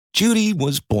Judy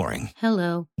was boring.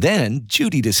 Hello. Then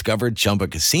Judy discovered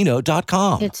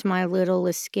ChumbaCasino.com. It's my little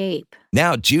escape.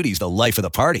 Now Judy's the life of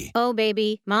the party. Oh,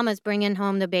 baby, mama's bringing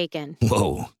home the bacon.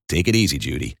 Whoa, take it easy,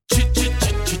 Judy.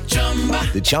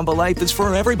 The Chumba life is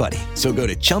for everybody. So go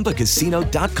to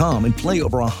ChumbaCasino.com and play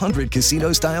over 100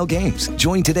 casino-style games.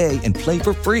 Join today and play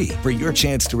for free for your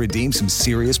chance to redeem some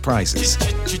serious prizes.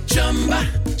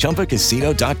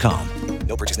 ChumbaCasino.com.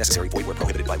 No purchase necessary. Void where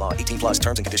prohibited by law. 18 plus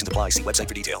terms and conditions apply. See website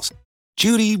for details.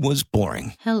 Judy was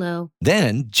boring. Hello.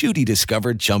 Then Judy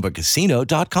discovered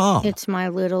ChumbaCasino.com. It's my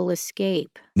little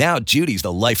escape. Now Judy's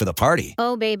the life of the party.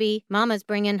 Oh, baby, mama's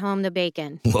bringing home the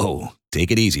bacon. Whoa,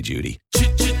 take it easy, Judy.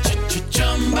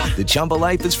 The Chumba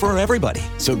life is for everybody.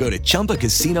 So go to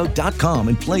ChumbaCasino.com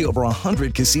and play over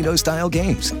 100 casino-style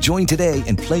games. Join today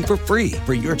and play for free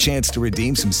for your chance to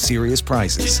redeem some serious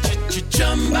prizes.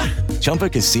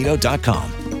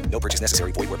 ChumbaCasino.com. No purchase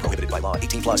necessary. Void where prohibited by law.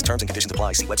 18 plus terms and conditions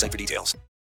apply. See website for details.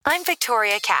 I'm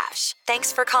Victoria Cash.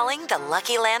 Thanks for calling the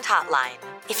Lucky Land Hotline.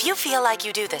 If you feel like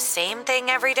you do the same thing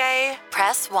every day,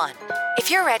 press 1. If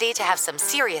you're ready to have some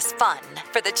serious fun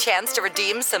for the chance to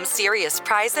redeem some serious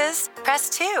prizes, press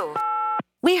 2.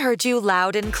 We heard you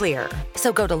loud and clear.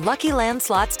 So go to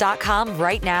LuckyLandSlots.com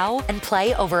right now and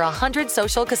play over 100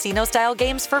 social casino-style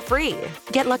games for free.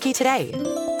 Get lucky today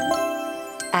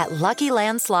at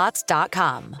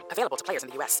LuckyLandSlots.com. Available to players in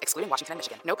the U.S., excluding Washington and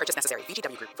Michigan. No purchase necessary.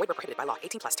 VGW Group. Void where prohibited by law.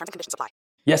 18 plus. Terms and conditions apply.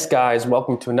 Yes, guys,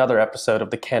 welcome to another episode of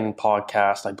the Ken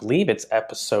Podcast. I believe it's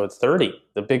episode 30,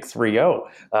 the big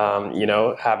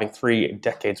 3-0. Having 3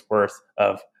 decades worth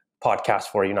of podcasts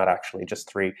for you, not actually just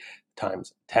 3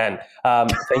 times 10.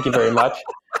 Thank you very much.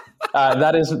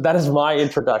 That is my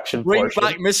introduction. Bring portion.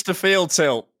 back Mr. Field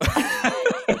Tilt.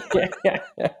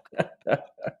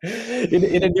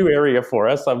 In a new area for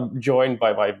us, I'm joined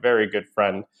by my very good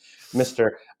friend,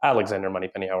 Mr. Alexander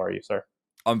Moneypenny. How are you, sir?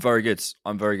 I'm very good.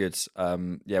 We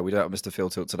don't have Mr.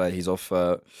 Field Tilt today. He's off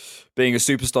being a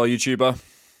superstar YouTuber.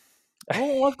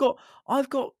 Oh, I've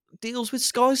got deals with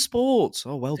Sky Sports.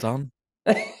 Oh, well done.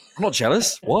 I'm not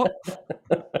jealous. What?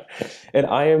 And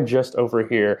I am just over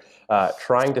here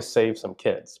trying to save some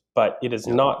kids, but it is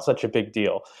not such a big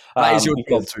deal. That is your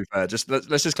job, to be fair.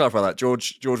 Let's just clarify that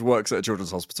George works at a children's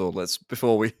hospital.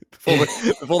 Before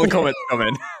the comments come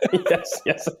in.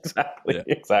 yes,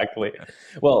 exactly. Yeah.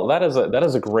 Well, that is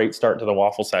a great start to the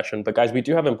waffle session. But guys, we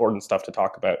do have important stuff to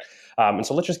talk about, and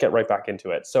so let's just get right back into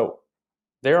it. So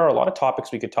there are a lot of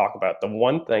topics we could talk about. The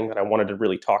one thing that I wanted to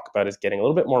really talk about is getting a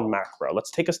little bit more macro. Let's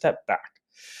take a step back.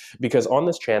 Because on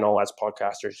this channel, as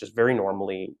podcasters, just very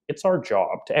normally, it's our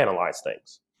job to analyze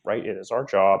things, right? It is our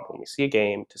job when we see a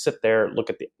game to sit there,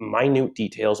 look at the minute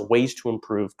details, ways to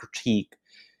improve, critique.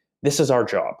 This is our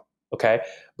job, okay?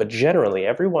 But generally,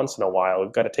 every once in a while,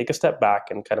 we've got to take a step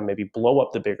back and kind of maybe blow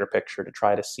up the bigger picture to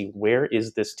try to see where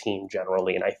is this team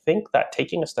generally. And I think that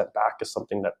taking a step back is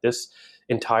something that this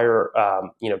entire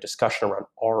discussion around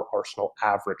our Arsenal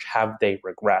average, have they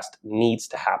regressed, needs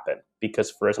to happen.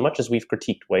 Because for as much as we've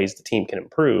critiqued ways the team can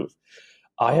improve,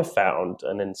 I have found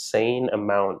an insane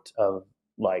amount of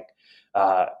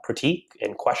critique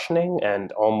and questioning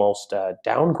and almost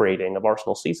downgrading of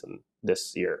Arsenal's season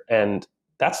this year. And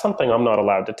that's something I'm not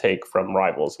allowed to take from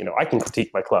rivals. I can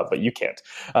critique my club, but you can't.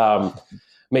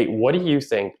 Mate, what do you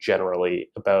think generally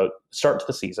about start to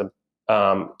the season?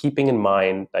 Keeping in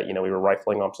mind that, we were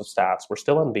rifling off some stats. We're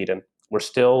still unbeaten. We're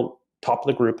still top of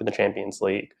the group in the Champions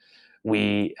League.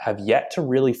 We have yet to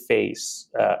really face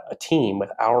a team with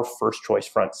our first choice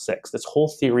front six. This whole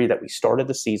theory that we started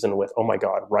the season with, oh my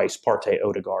God, Rice, Partey,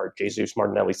 Odegaard, Jesus,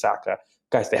 Martinelli, Saka.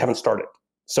 Guys, they haven't started.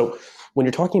 So when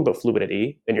you're talking about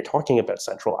fluidity and you're talking about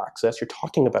central access, you're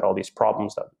talking about all these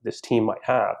problems that this team might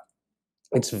have.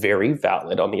 It's very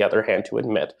valid, on the other hand, to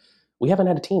admit we haven't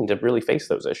had a team to really face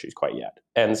those issues quite yet.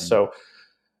 And so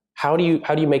how do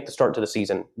you make the start to the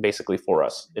season basically for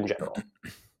us in general?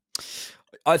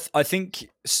 I think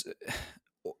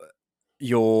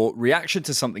your reaction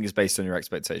to something is based on your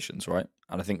expectations, right?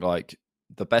 And I think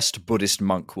the best Buddhist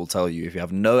monk will tell you, if you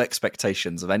have no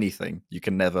expectations of anything, you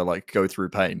can never go through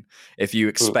pain. If you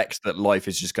expect that life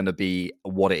is just going to be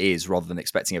what it is rather than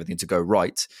expecting everything to go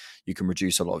right, you can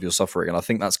reduce a lot of your suffering. And I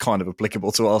think that's kind of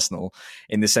applicable to Arsenal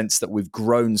in the sense that we've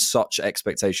grown such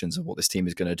expectations of what this team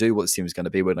is going to do, what this team is going to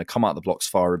be. We're going to come out of the blocks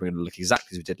firing. We're going to look exactly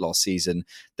as we did last season.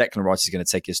 Declan Rice is going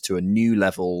to take us to a new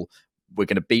level. We're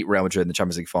going to beat Real Madrid in the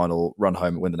Champions League final, run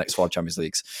home and win the next 5 Champions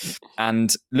Leagues.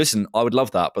 And listen, I would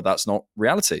love that, but that's not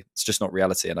reality. It's just not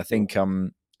reality. And I think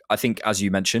as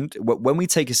you mentioned, when we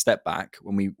take a step back,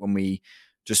 when we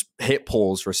just hit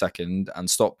pause for a second and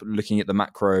stop looking at the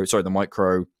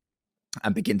micro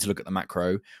and begin to look at the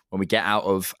macro, when we get out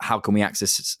of how can we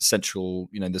access central,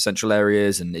 the central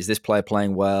areas, and is this player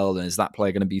playing well, and is that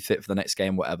player going to be fit for the next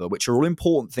game, whatever, which are all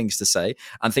important things to say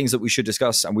and things that we should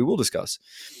discuss and we will discuss.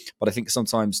 But I think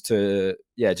sometimes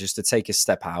just to take a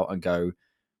step out and go,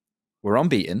 we're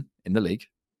unbeaten in the league.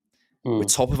 We're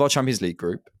top of our Champions League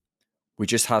group. We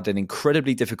just had an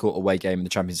incredibly difficult away game in the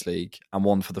Champions League and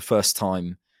won for the first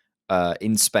time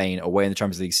in Spain away in the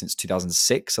Champions League since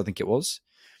 2006, I think it was.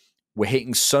 We're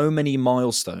hitting so many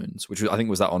milestones, which I think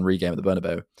was that Henry game at the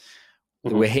Bernabeu.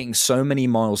 We're hitting so many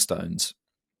milestones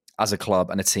as a club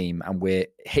and a team, and we're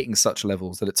hitting such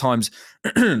levels that at times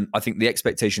I think the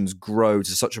expectations grow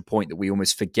to such a point that we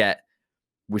almost forget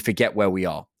where we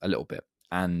are a little bit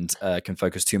and can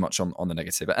focus too much on the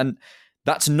negative. And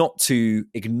that's not to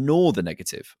ignore the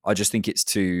negative. I just think it's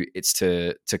to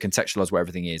contextualize where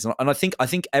everything is. And I think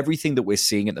everything that we're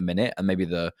seeing at the minute, and maybe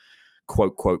the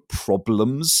quote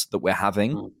problems that we're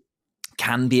having,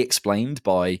 can be explained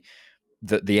by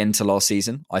the end to last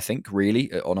season, I think,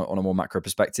 really, on a more macro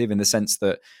perspective, in the sense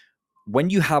that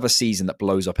when you have a season that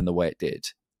blows up in the way it did,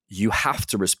 you have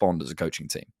to respond as a coaching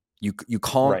team. You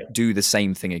can't do the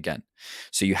same thing again.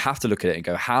 So you have to look at it and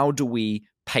go, how do we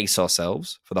pace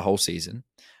ourselves for the whole season?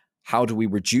 How do we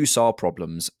reduce our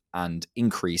problems and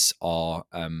increase our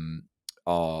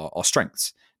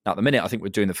strengths? Now, at the minute, I think we're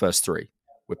doing the first two.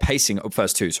 We're pacing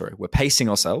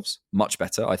ourselves much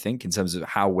better, I think, in terms of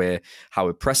how we're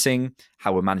pressing,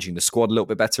 how we're managing the squad a little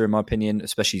bit better, in my opinion,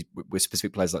 especially with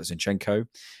specific players like Zinchenko.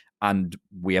 And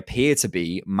we appear to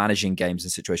be managing games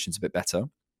and situations a bit better.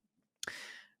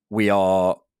 We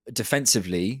are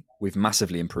defensively, we've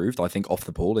massively improved, I think, off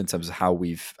the ball in terms of how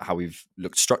we've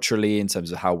looked structurally, in terms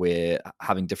of how we're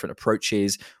having different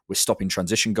approaches. We're stopping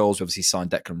transition goals. We obviously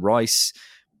signed Declan Rice.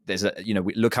 There's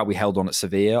look how we held on at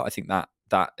Sevilla. I think that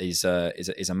is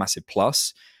a massive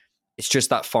plus. It's just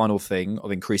that final thing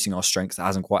of increasing our strength that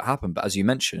hasn't quite happened. But as you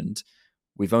mentioned,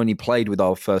 we've only played with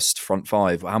our first front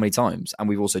five how many times? And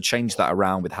we've also changed that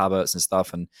around with Havertz and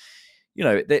stuff. And,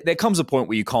 there comes a point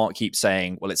where you can't keep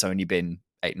saying, well, it's only been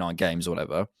 8-9 games or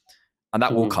whatever. And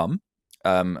that will come.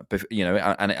 And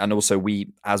also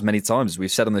we, as many times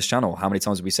we've said on this channel, how many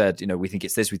times have we said, we think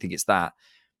it's this, we think it's that.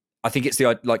 I think it's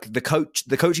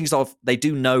the coaching staff, they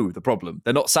do know the problem.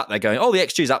 They're not sat there going, oh, the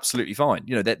XG is absolutely fine.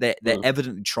 They're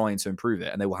evidently trying to improve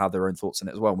it, and they will have their own thoughts on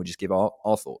it as well. And we just give our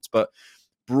thoughts. But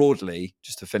broadly,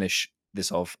 just to finish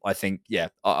this off, I think,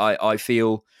 I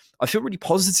feel really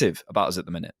positive about us at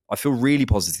the minute. I feel really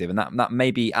positive, and that may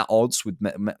be at odds with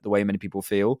the way many people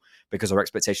feel because our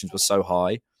expectations were so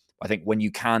high. I think when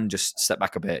you can just step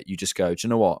back a bit, you just go, do you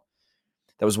know what?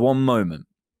 There was one moment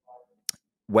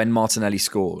when Martinelli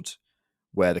scored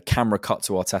where the camera cut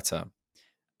to Arteta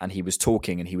and he was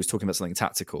talking about something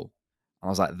tactical. And I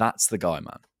was like, that's the guy,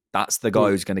 man. That's the guy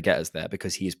who's going to get us there,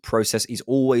 because he is process. He's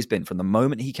always been, from the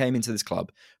moment he came into this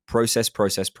club, process,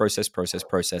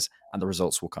 and the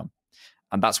results will come.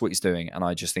 And that's what he's doing. And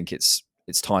I just think it's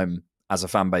time as a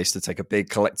fan base to take a big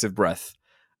collective breath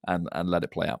and let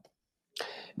it play out.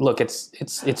 Look,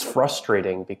 it's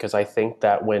frustrating because I think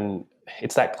that when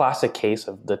it's that classic case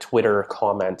of the Twitter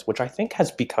comment, which I think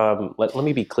has become, let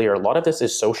me be clear, a lot of this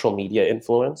is social media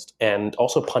influenced and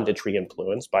also punditry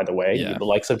influenced, by the way. Yeah. The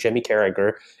likes of Jimmy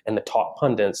Carragher and the top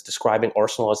pundits describing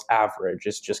Arsenal as average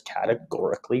is just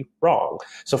categorically wrong.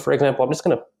 So, for example, I'm just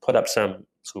going to put up some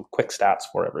quick stats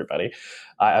for everybody.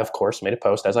 I, of course, made a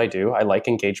post, as I do. I like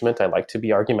engagement. I like to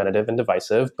be argumentative and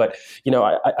divisive. But,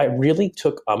 I really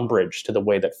took umbrage to the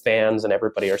way that fans and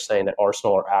everybody are saying that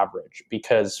Arsenal are average,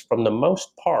 because from the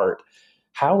most part,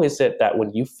 how is it that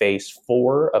when you face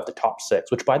 4 of the top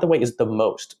 6, which, by the way, is the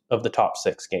most of the top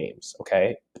 6 games,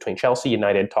 okay, between Chelsea,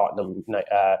 United, Tottenham,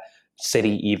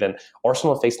 City even,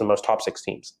 Arsenal have faced the most top 6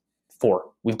 teams? 4.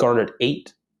 We've garnered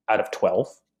 8 out of 12,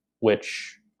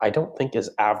 which I don't think is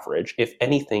average. If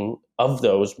anything, of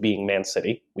those being Man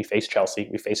City, we face Chelsea,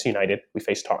 we face United, we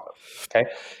face Tottenham. Okay,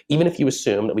 even if you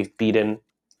assume that we've beaten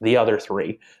the other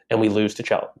 3 and we lose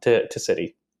to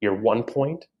City, you're 1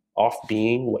 point off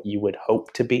being what you would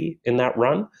hope to be in that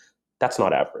run. That's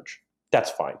not average. That's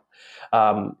fine.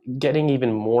 Getting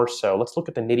even more so, let's look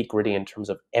at the nitty gritty in terms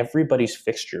of everybody's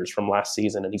fixtures from last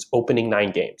season and these opening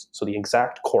 9 games. So the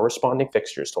exact corresponding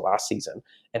fixtures to last season,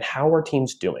 and how are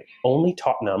teams doing? Only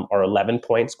Tottenham are 11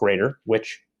 points greater,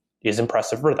 which is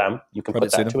impressive for them. You can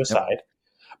put that to a side,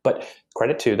 but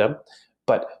credit to them.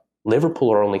 But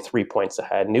Liverpool are only 3 points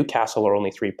ahead. Newcastle are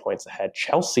only 3 points ahead.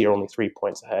 Chelsea are only 3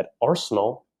 points ahead.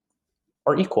 Arsenal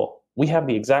are equal. We have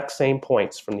the exact same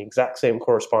points from the exact same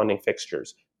corresponding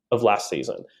fixtures of last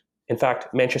season. In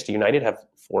fact, Manchester United have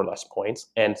 4 less points,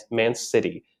 and Man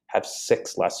City have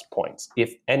 6 less points.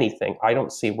 If anything, I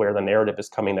don't see where the narrative is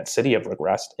coming that City have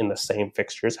regressed in the same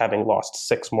fixtures, having lost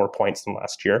 6 more points than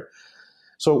last year.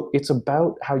 So it's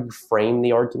about how you frame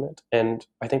the argument. And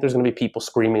I think there's going to be people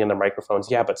screaming in the microphones,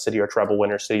 yeah, but City are treble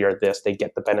winners, City are this, they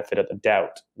get the benefit of the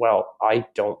doubt. Well, I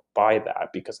don't buy that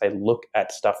because I look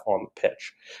at stuff on the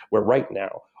pitch, where right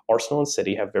now, Arsenal and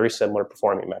City have very similar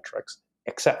performing metrics,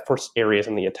 except for areas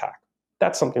in the attack.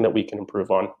 That's something that we can improve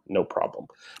on, no problem.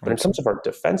 But in terms of our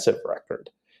defensive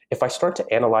record, if I start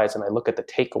to analyze and I look at the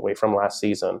takeaway from last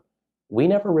season, we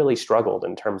never really struggled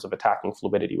in terms of attacking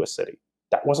fluidity with City.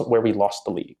 That wasn't where we lost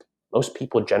the league. Most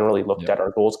people generally looked at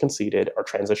our goals conceded, our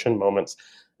transition moments.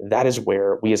 That is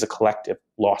where we as a collective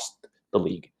lost the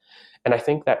league. And I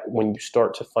think that when you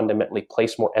start to fundamentally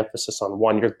place more emphasis on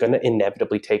one, you're going to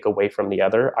inevitably take away from the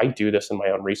other. I do this in my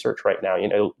own research right now.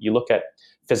 You look at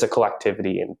physical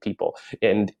activity in people,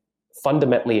 and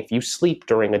fundamentally, if you sleep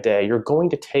during a day, you're going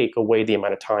to take away the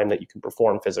amount of time that you can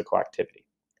perform physical activity.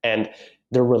 And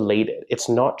they're related. It's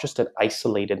not just an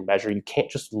isolated measure. You can't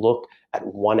just look at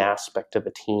one aspect of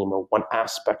a team or one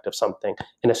aspect of something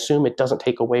and assume it doesn't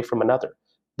take away from another.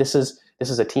 This is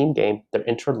a team game. They're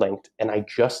interlinked. And I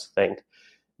just think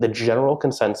the general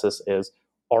consensus is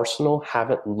Arsenal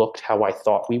haven't looked how I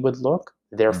thought we would look.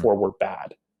 Therefore, we're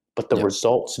bad. But the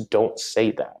results don't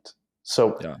say that.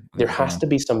 So there has to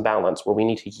be some balance where we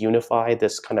need to unify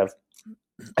this kind of,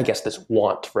 I guess, this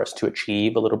want for us to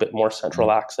achieve a little bit more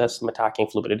central access, some attacking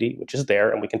fluidity, which is there,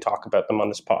 and we can talk about them on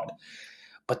this pod.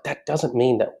 But that doesn't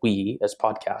mean that we, as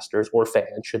podcasters or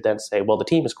fans, should then say, well, the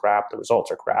team is crap, the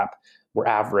results are crap, we're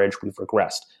average, we've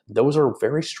regressed. Those are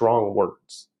very strong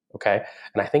words, okay?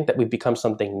 And I think that we've become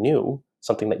something new,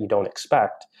 something that you don't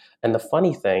expect. And the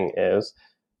funny thing is,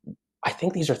 I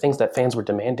think these are things that fans were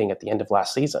demanding at the end of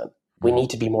last season. We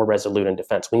need to be more resolute in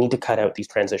defense. We need to cut out these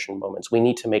transition moments. We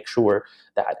need to make sure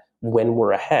that when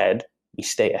we're ahead, we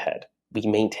stay ahead. We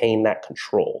maintain that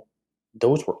control.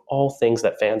 Those were all things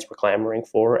that fans were clamoring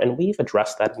for, and we've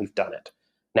addressed that and we've done it.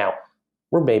 Now,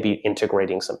 we're maybe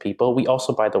integrating some people. We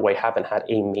also, by the way, haven't had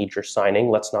a major signing.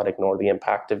 Let's not ignore the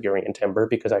impact of Jurrien Timber,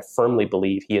 because I firmly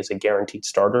believe he is a guaranteed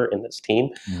starter in this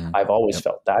team. I've always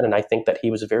felt that, and I think that he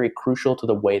was very crucial to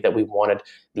the way that we wanted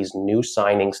these new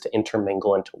signings to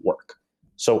intermingle and to work.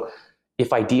 So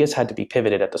if ideas had to be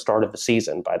pivoted at the start of the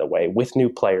season, by the way, with new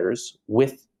players,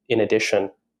 with, in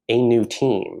addition, a new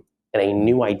team and a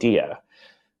new idea,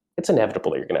 it's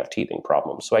inevitable that you're going to have teething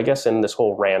problems. So I guess in this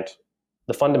whole rant,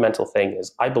 the fundamental thing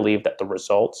is I believe that the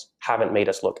results haven't made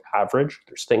us look average.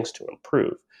 There's things to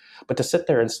improve. But to sit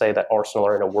there and say that Arsenal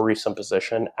are in a worrisome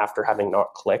position after having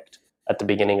not clicked at the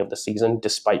beginning of the season,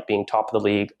 despite being top of the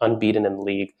league, unbeaten in the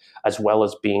league, as well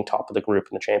as being top of the group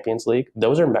in the Champions League,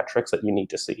 those are metrics that you need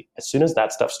to see. As soon as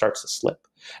that stuff starts to slip,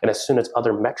 and as soon as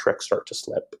other metrics start to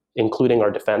slip, including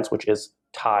our defense, which is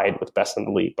tied with best in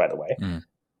the league, by the way,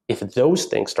 if those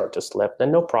things start to slip,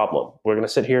 then no problem. We're going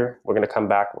to sit here, we're going to come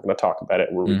back, we're going to talk about it,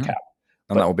 we'll recap.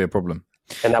 And that will be a problem.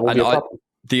 And that will be a problem.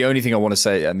 The only thing I want to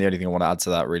say, and the only thing I want to add to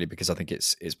that, really, because I think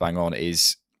it's bang on,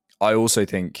 is I also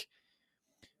think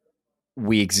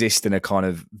we exist in a kind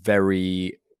of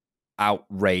very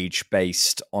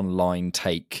outrage-based online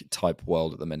take type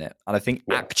world at the minute. And I think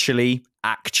actually,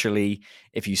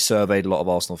 if you surveyed a lot of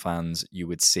Arsenal fans, you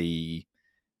would see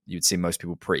most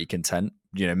people pretty content,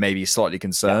 maybe slightly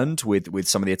concerned with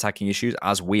some of the attacking issues,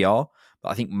 as we are. But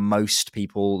I think most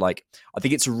people, I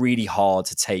think it's really hard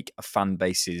to take a fan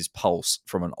base's pulse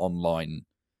from online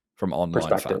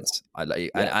fans.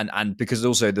 And because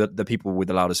also the people with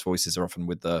the loudest voices are often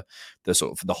with the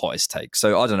sort of the hottest take.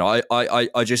 So I don't know.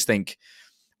 I just think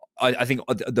I think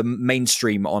the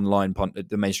mainstream online,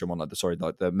 the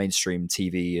mainstream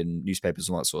TV and newspapers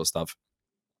and all that sort of stuff,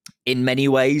 in many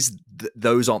ways,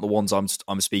 those aren't the ones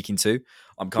I'm speaking to.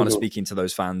 I'm kind of speaking to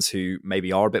those fans who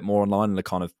maybe are a bit more online and are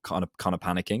kind of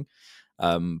panicking.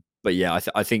 But yeah,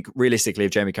 I think realistically,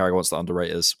 if Jamie Carragher wants to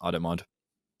underrate us, I don't mind.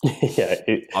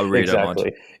 I really don't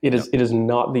mind. It is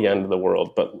not the end of the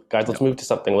world. But guys, let's move to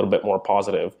something a little bit more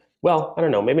positive. Well, I don't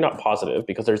know, maybe not positive,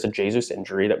 because there's a Jesus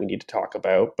injury that we need to talk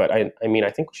about. But I mean, I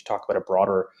think we should talk about a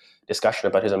broader discussion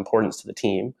about his importance to the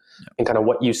team and kind of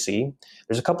what you see.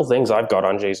 There's a couple things I've got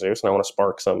on Jesus, and I want to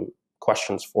spark some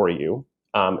questions for you.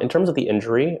 In terms of the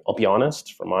injury, I'll be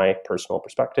honest, from my personal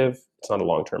perspective, it's not a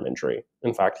long-term injury.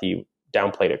 In fact, he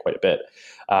downplayed it quite a bit.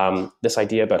 This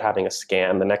idea about having a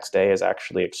scan the next day is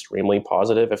actually extremely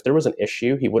positive. If there was an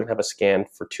issue, he wouldn't have a scan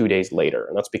for 2 days later,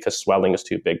 and that's because swelling is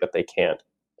too big that they can't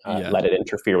let it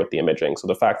interfere with the imaging. So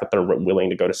the fact that they're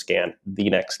willing to go to scan the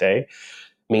next day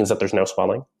means that there's no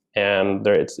swelling. and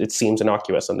it seems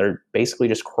innocuous, and they're basically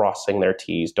just crossing their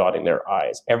T's, dotting their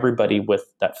I's. Everybody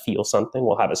that feels something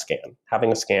will have a scan.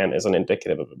 Having a scan isn't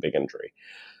indicative of a big injury.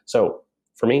 So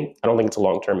for me, I don't think it's a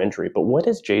long-term injury. But what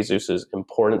is Jesus's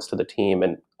importance to the team?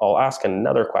 And I'll ask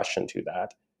another question to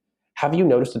that. Have you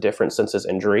noticed a difference since his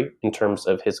injury in terms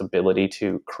of his ability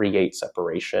to create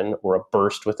separation or a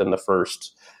burst within the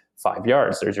first 5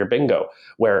 yards? There's your bingo,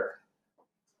 where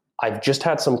I've just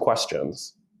had some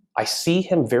questions. I see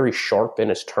him very sharp in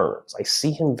his turns. I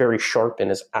see him very sharp in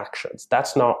his actions.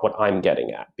 That's not what I'm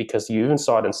getting at, because you even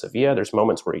saw it in Sevilla. There's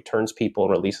moments where he turns people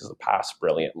and releases a pass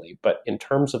brilliantly. But in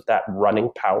terms of that running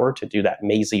power to do that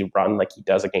mazy run like he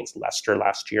does against Leicester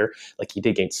last year, like he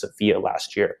did against Sevilla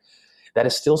last year, that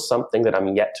is still something that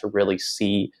I'm yet to really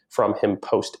see from him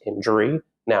post-injury.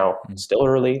 Now, it's still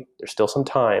early. There's still some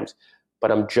times.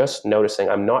 But I'm just noticing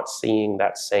I'm not seeing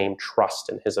that same trust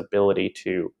in his ability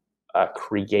to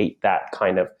create that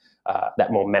kind of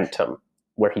that momentum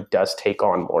where he does take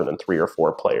on more than 3 or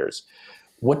 4 players.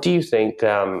 What do you think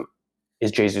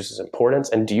is Jesus' importance?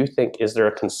 And do you think, is there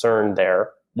a concern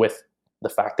there with the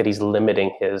fact that he's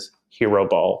limiting his hero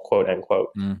ball, quote unquote,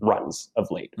 runs of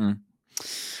late?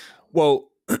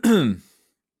 Well,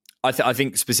 I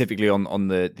think specifically on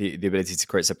the ability to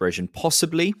create separation,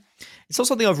 possibly. It's not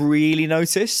something I've really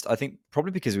noticed. I think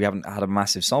probably because we haven't had a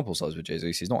massive sample size with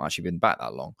Jesus. He's not actually been back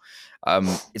that long.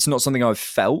 It's not something I've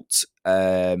felt.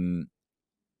 I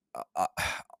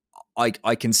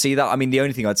can see that. I mean, the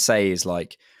only thing I'd say is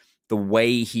like the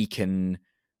way he can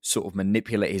sort of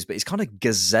manipulate his, but it's kind of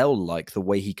gazelle-like the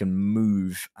way he can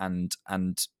move and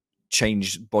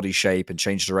change body shape and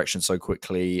change direction so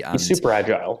quickly. And he's super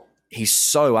agile. He's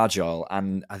so agile,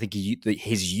 and I think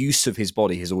his use of his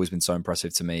body has always been so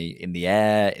impressive to me in the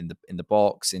air, in the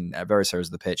box, in various areas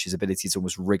of the pitch. His ability to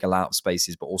almost wriggle out of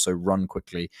spaces, but also run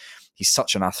quickly. He's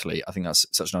such an athlete. I think that's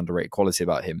such an underrated quality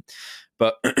about him.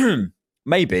 But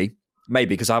maybe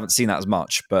because I haven't seen that as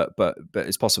much, but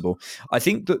it's possible. I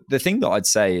think that the thing that I'd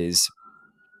say is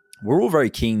we're all very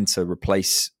keen to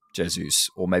replace Jesus,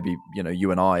 or maybe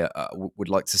you and I would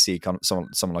like to see kind of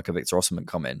someone like a Victor Osimhen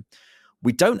come in.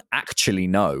 We don't actually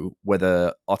know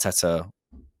whether Arteta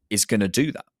is going to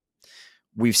do that.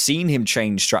 We've seen him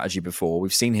change strategy before.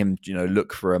 We've seen him,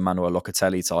 look for a Manuel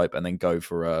Locatelli type and then go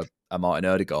for a Martin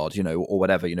Odegaard, or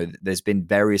whatever. There's been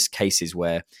various cases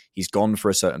where he's gone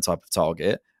for a certain type of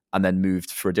target and then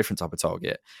moved for a different type of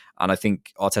target. And I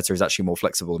think Arteta is actually more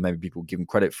flexible than maybe people give him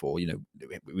credit for.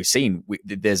 We've seen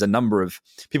there's a number of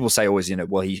people say always,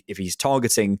 if he's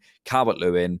targeting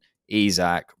Calvert-Lewin,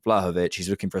 Isak, Vlahovic, he's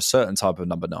looking for a certain type of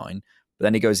number 9, but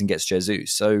then he goes and gets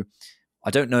Jesus. So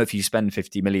I don't know if you spend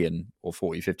 50 million or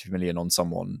 40, 50 million on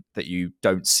someone that you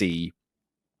don't see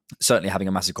certainly having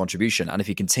a massive contribution. And if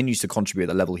he continues to contribute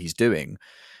at the level he's doing,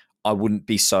 I wouldn't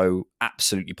be so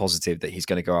absolutely positive that he's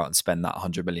going to go out and spend that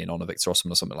 100 million on a Victor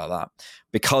Osimhen or something like that.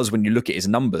 Because when you look at his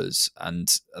numbers,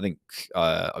 and I think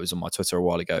I was on my Twitter a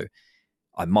while ago,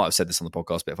 I might have said this on the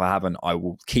podcast, but if I haven't, I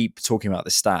will keep talking about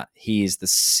the stat. He is the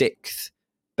 6th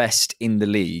best in the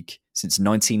league since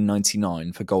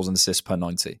 1999 for goals and assists per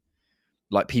 90.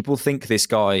 Like, people think this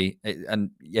guy,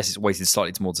 and yes, it's weighted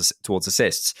slightly towards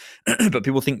assists, but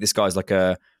people think this guy's like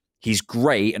he's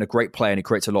great and a great player and he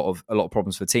creates a lot of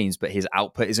problems for teams, but his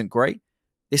output isn't great.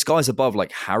 This guy's above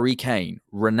like Harry Kane,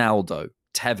 Ronaldo,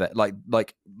 Tevez,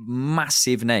 like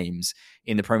massive names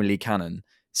in the Premier League canon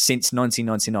since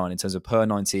 1999 in terms of per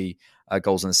 90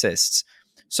 goals and assists.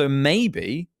 So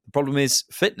maybe the problem is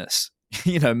fitness.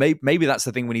 Maybe that's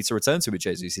the thing we need to return to with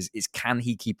Jesus is can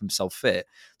he keep himself fit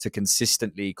to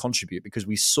consistently contribute? Because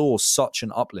we saw such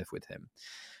an uplift with him.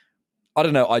 I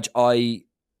don't know.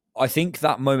 I think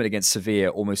that moment against Sevilla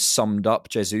almost summed up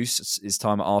Jesus' his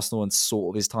time at Arsenal and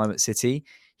sort of his time at City.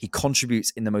 He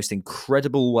contributes in the most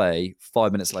incredible way.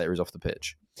 5 minutes later, he's off the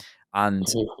pitch. And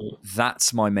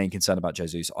that's my main concern about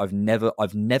Jesus. I've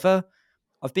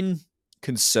been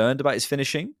concerned about his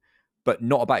finishing, but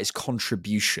not about his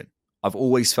contribution. I've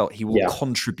always felt he will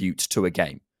contribute to a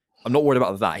game. I'm not worried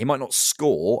about that. He might not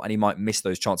score and he might miss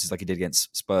those chances like he did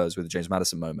against Spurs with the James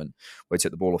Maddison moment where he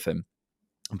took the ball off him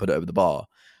and put it over the bar.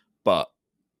 But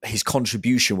his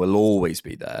contribution will always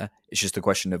be there. It's just a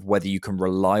question of whether you can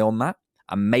rely on that.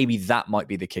 And maybe that might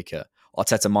be the kicker.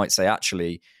 Arteta might say,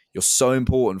 actually, you're so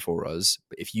important for us,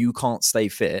 but if you can't stay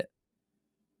fit,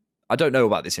 I don't know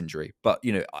about this injury, but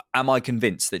am I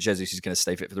convinced that Jesus is going to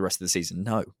stay fit for the rest of the season?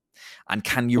 No. And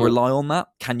can you rely on that?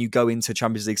 Can you go into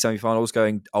Champions League semi-finals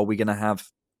going, are we going to have,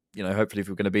 hopefully if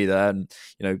we're going to be there and,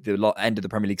 the end of the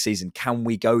Premier League season, can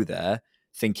we go there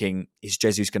thinking, is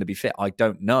Jesus going to be fit? I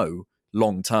don't know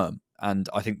long term. And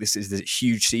I think this is a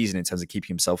huge season in terms of keeping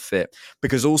himself fit.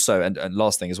 Because also, and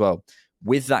last thing as well,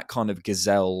 with that kind of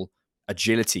gazelle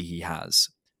agility he has,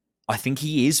 I think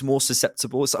he is more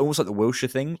susceptible. It's almost like the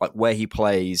Wilshere thing, like where he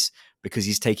plays because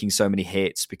he's taking so many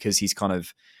hits, because he's kind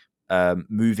of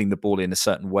moving the ball in a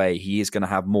certain way, he is going to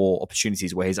have more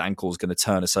opportunities where his ankle is going to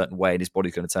turn a certain way and his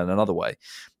body's going to turn another way.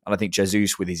 And I think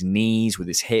Jesus, with his knees, with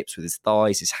his hips, with his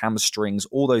thighs, his hamstrings,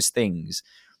 all those things,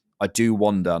 I do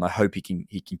wonder, and I hope he can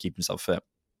keep himself fit.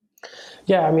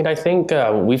 Yeah, I mean, I think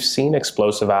we've seen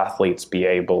explosive athletes be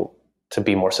able to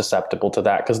be more susceptible to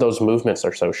that because those movements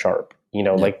are so sharp.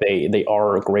 Like they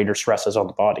are greater stresses on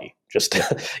the body, just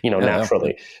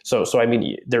naturally. Yeah. So I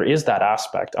mean, there is that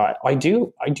aspect. I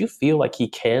do feel like he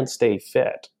can stay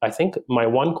fit. I think my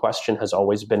one question has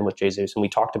always been with Jesus, and we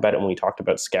talked about it when we talked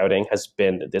about scouting, has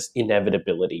been this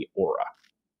inevitability aura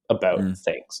about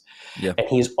things. Yeah. And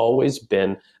he's always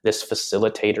been this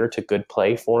facilitator to good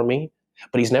play for me,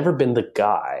 but he's never been the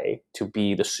guy to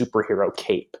be the superhero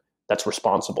cape that's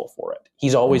responsible for it.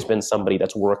 He's always been somebody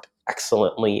that's worked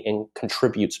excellently and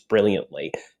contributes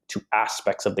brilliantly to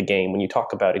aspects of the game. When you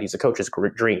talk about it, he's a coach's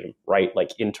dream, right?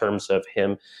 Like in terms of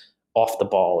him off the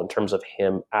ball, in terms of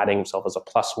him adding himself as a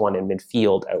 +1 in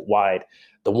midfield out wide.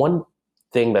 The one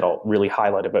thing that I'll really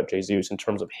highlight about Jesus in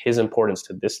terms of his importance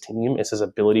to this team is his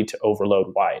ability to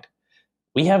overload wide.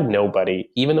 We have nobody,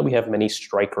 even though we have many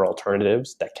striker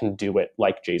alternatives, that can do it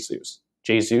like Jesus.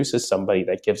 Jesus is somebody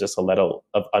that gives us a level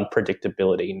of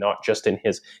unpredictability, not just in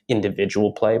his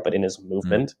individual play, but in his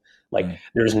movement.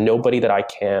 There's nobody that I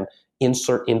can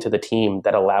insert into the team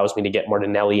that allows me to get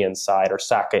Martinelli inside or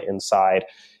Saka inside.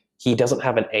 He doesn't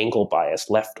have an angle bias,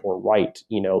 left or right.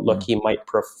 He might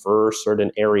prefer certain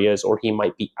areas, or he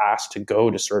might be asked to go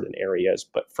to certain areas.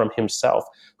 But from himself,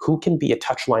 who can be a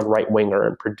touchline right winger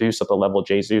and produce at the level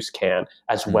Jesus can,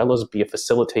 as well as be a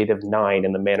facilitative 9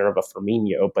 in the manner of a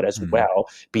Firmino, but as well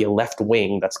be a left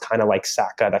wing that's kind of like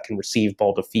Saka that can receive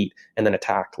ball to feet and then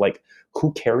attack. Like,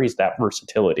 who carries that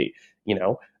versatility?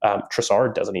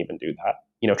 Trossard doesn't even do that.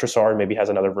 Trossard maybe has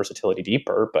another versatility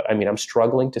deeper, but I mean, I'm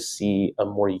struggling to see a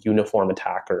more uniform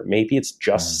attacker. Maybe it's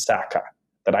just Saka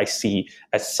that I see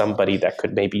as somebody that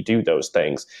could maybe do those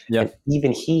things. Yeah. And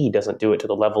even he doesn't do it to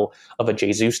the level of a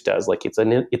Jesus does. Like it's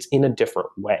in a different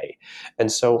way.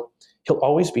 And so he'll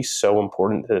always be so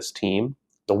important to this team.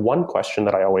 The one question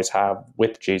that I always have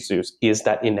with Jesus is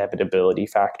that inevitability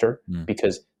factor,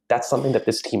 because that's something that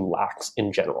this team lacks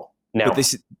in general. Now, but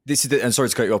this is the, and sorry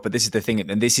to cut you off, but this is the thing,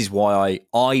 and this is why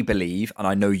I believe, and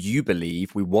I know you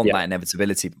believe, we want that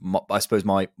inevitability. I suppose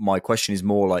my question is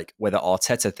more like whether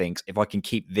Arteta thinks, if I can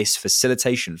keep this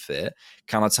facilitation fit,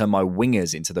 can I turn my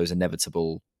wingers into those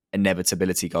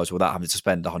inevitability guys without having to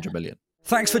spend 100 million?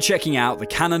 Thanks for checking out the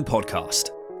Cannon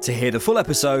Podcast. To hear the full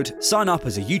episode, sign up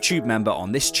as a YouTube member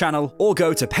on this channel or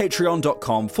go to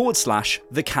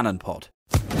patreon.com/The Cannon Pod.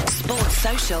 Sports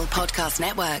Social Podcast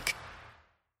Network.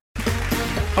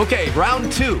 Okay,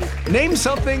 round 2. Name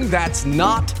something that's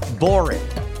not boring.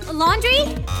 A laundry?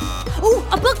 Ooh,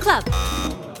 a book club.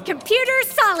 Computer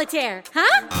solitaire,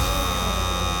 huh?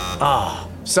 Ah,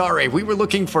 sorry, we were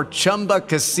looking for Chumba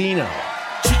Casino.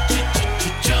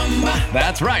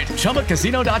 That's right,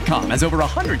 ChumbaCasino.com has over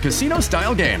 100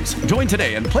 casino-style games. Join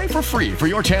today and play for free for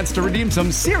your chance to redeem some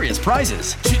serious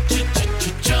prizes.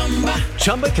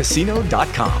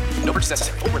 ChumbaCasino.com. No purchase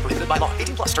necessary. Void where prohibited by law.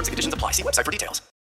 18+ terms and conditions apply. See website for details.